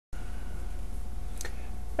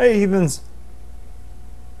Hey, heathens.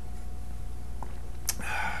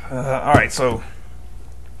 Alright, so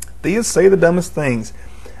theists say the dumbest things.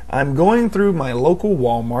 I'm going through my local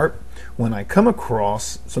Walmart when I come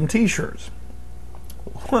across some t-shirts.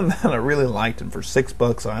 One that I really liked, and for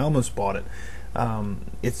 $6 I almost bought it.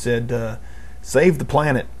 It said, "Save the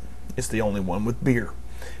planet." It's the only one with beer.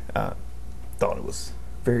 Thought it was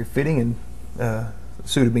very fitting and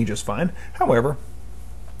suited me just fine. However,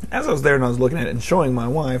 as I was there and I was looking at it and showing my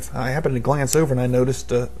wife, I happened to glance over and I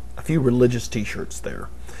noticed a few religious t-shirts there.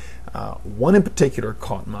 One in particular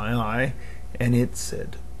caught my eye, and it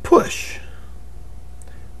said, "Push.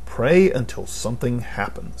 Pray until something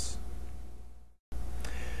happens."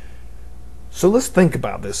 So let's think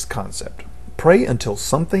about this concept. Pray until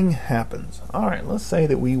something happens. Alright, let's say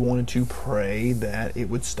that we wanted to pray that it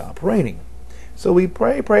would stop raining. So we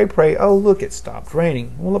pray. Oh, look, it stopped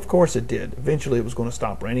raining. Well, of course it did. Eventually it was going to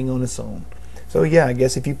stop raining on its own. So yeah, I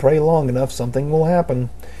guess if you pray long enough, something will happen.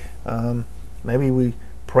 Maybe we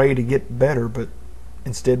pray to get better, but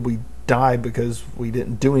instead we die because we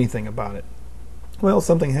didn't do anything about it. Well,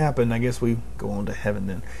 something happened. I guess we go on to heaven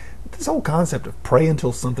then. This whole concept of pray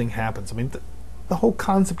until something happens, I mean, the whole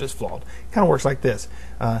concept is flawed. It kind of works like this.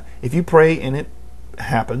 If you pray and it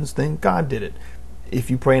happens, then God did it. If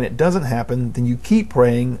you pray and it doesn't happen, then you keep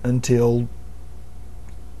praying until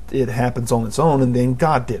it happens on its own, and then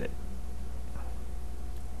God did it.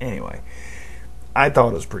 Anyway, I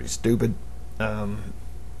thought it was pretty stupid.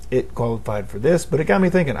 It qualified for this, but it got me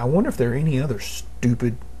thinking, I wonder if there are any other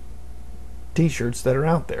stupid t-shirts that are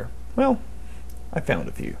out there. Well, I found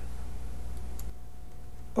a few.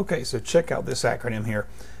 Okay, so check out this acronym here.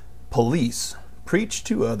 Police. Preach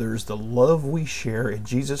to others the love we share in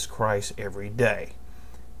Jesus Christ every day.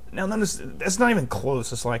 Now notice, that's not even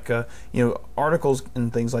close. It's like, articles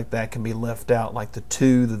and things like that can be left out, like the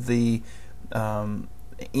to, the,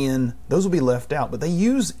 in. Those will be left out, but they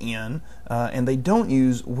use in, and they don't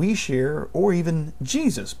use we share or even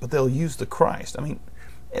Jesus, but they'll use the Christ. I mean,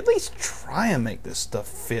 at least try and make this stuff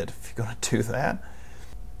fit if you're going to do that.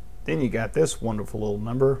 Then you got this wonderful little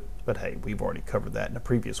number, but hey, we've already covered that in a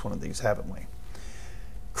previous one of these, haven't we?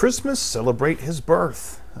 Christmas, celebrate his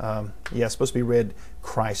birth. It's supposed to be read,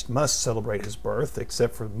 Christ must celebrate his birth,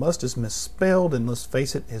 except for must is misspelled, and let's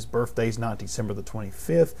face it, his birthday's not December the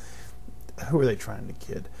 25th. Who are they trying to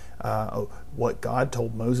kid? What God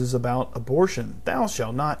told Moses about abortion, thou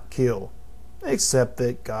shalt not kill. Except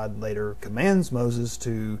that God later commands Moses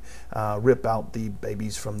to rip out the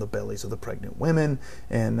babies from the bellies of the pregnant women,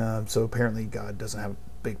 and so apparently God doesn't have a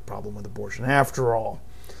big problem with abortion after all.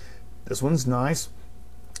 This one's nice.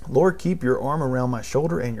 Lord, keep your arm around my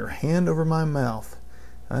shoulder and your hand over my mouth.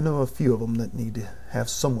 I know a few of them that need to have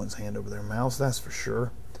someone's hand over their mouths, that's for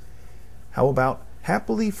sure. How about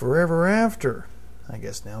happily forever after? I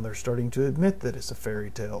guess now they're starting to admit that it's a fairy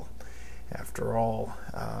tale. After all,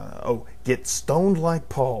 get stoned like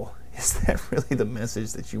Paul. Is that really the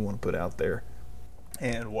message that you want to put out there?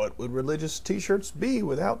 And what would religious t-shirts be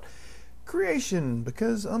without creation?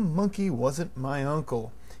 Because a monkey wasn't my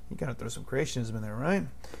uncle. You gotta throw some creationism in there, right?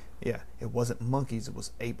 Yeah, it wasn't monkeys, it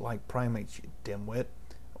was ape-like primates, you dimwit.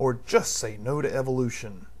 Or just say no to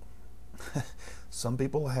evolution. Some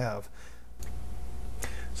people have.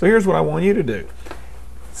 So here's what I want you to do.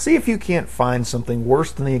 See if you can't find something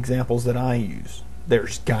worse than the examples that I use.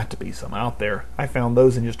 There's got to be some out there. I found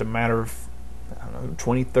those in just a matter of,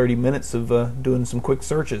 20, 30 minutes of doing some quick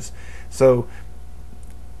searches. So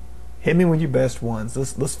hit me with your best ones.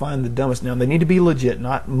 Let's find the dumbest. Now, they need to be legit,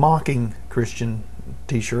 not mocking Christian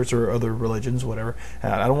t-shirts or other religions, whatever.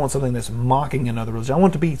 I don't want something that's mocking another religion. I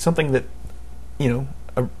want it to be something that,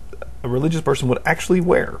 a religious person would actually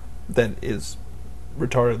wear that is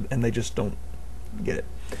retarded and they just don't get it.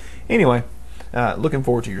 Anyway, looking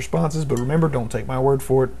forward to your responses, but remember, don't take my word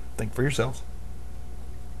for it. Think for yourselves.